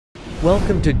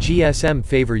Welcome to GSM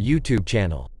Favor YouTube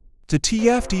channel. The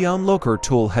TFT Unlocker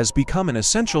tool has become an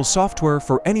essential software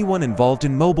for anyone involved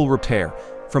in mobile repair,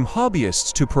 from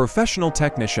hobbyists to professional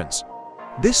technicians.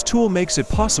 This tool makes it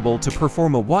possible to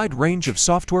perform a wide range of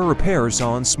software repairs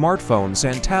on smartphones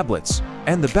and tablets,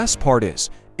 and the best part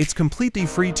is, it's completely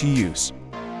free to use.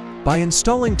 By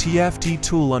installing TFT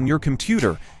tool on your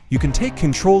computer, you can take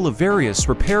control of various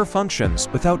repair functions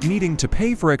without needing to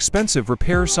pay for expensive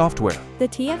repair software. The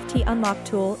TFT Unlock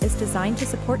tool is designed to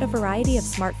support a variety of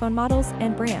smartphone models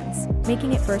and brands,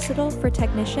 making it versatile for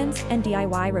technicians and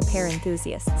DIY repair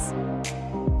enthusiasts.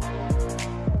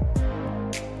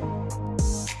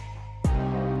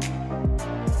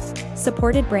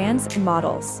 Supported brands and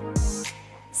models: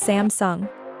 Samsung,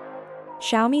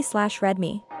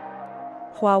 Xiaomi/Redmi,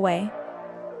 Huawei,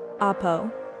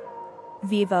 Oppo,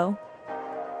 Vivo,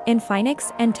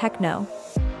 Infinix and Tecno.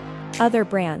 Other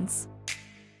brands.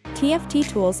 TFT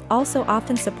tools also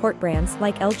often support brands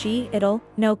like LG, Itel,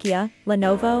 Nokia,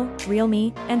 Lenovo,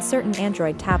 Realme, and certain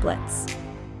Android tablets.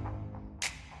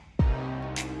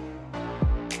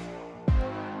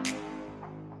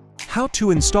 How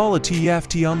to install a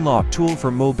TFT Unlock tool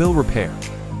for mobile repair.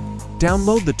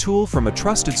 Download the tool from a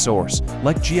trusted source,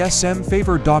 like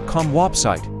gsmfavor.com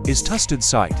website, is trusted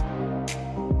site.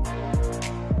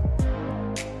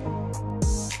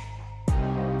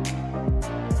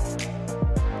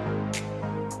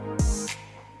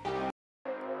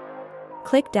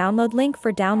 Click download link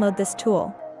for download this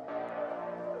tool.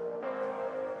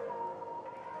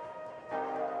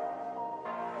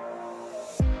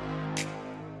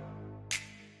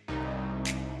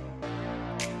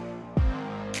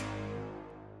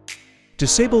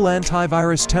 Disable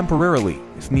antivirus temporarily,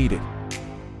 if needed.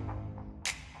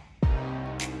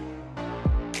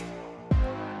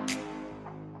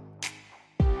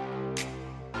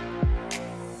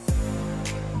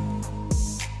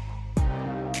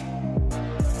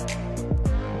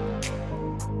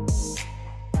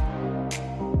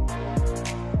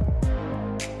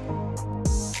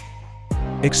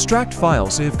 Extract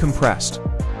files if compressed.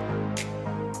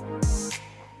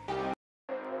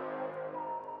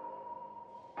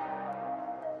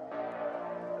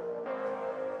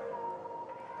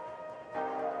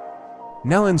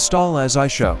 Now install as I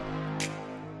show.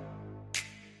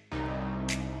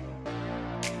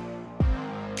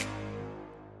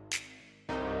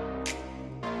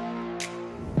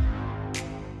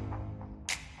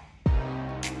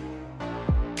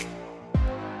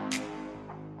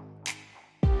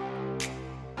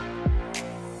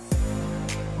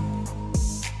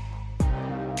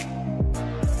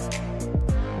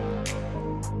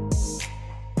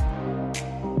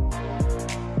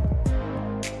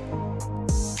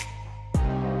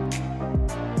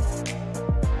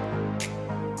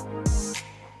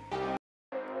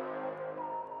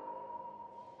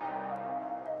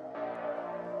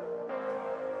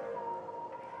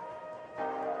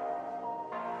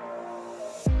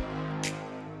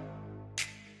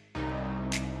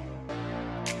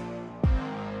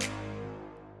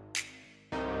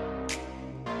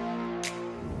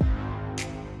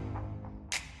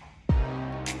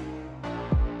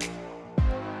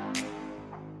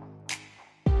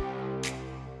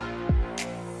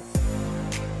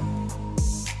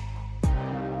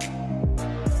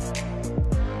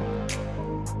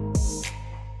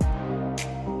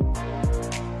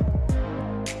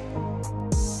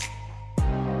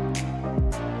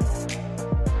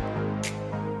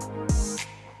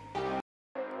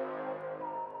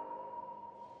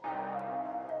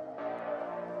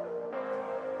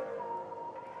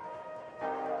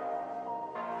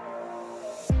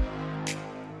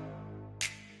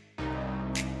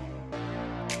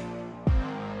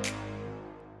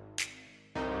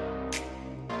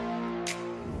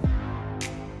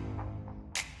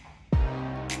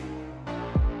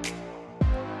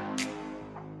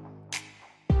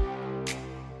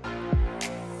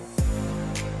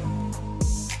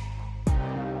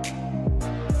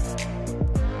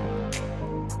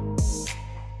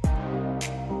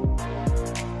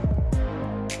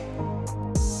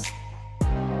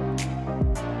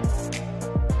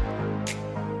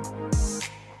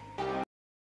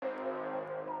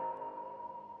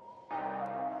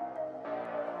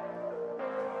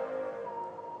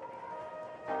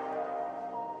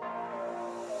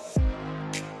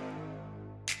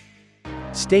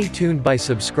 Stay tuned by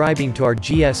subscribing to our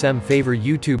GSM Favor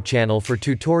YouTube channel for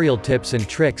tutorial tips and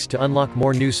tricks to unlock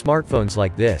more new smartphones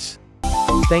like this.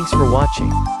 Thanks for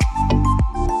watching.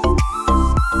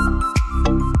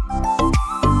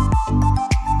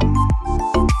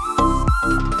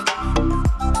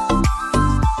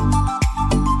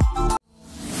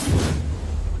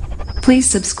 Please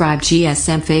subscribe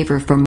GSM Favor for more.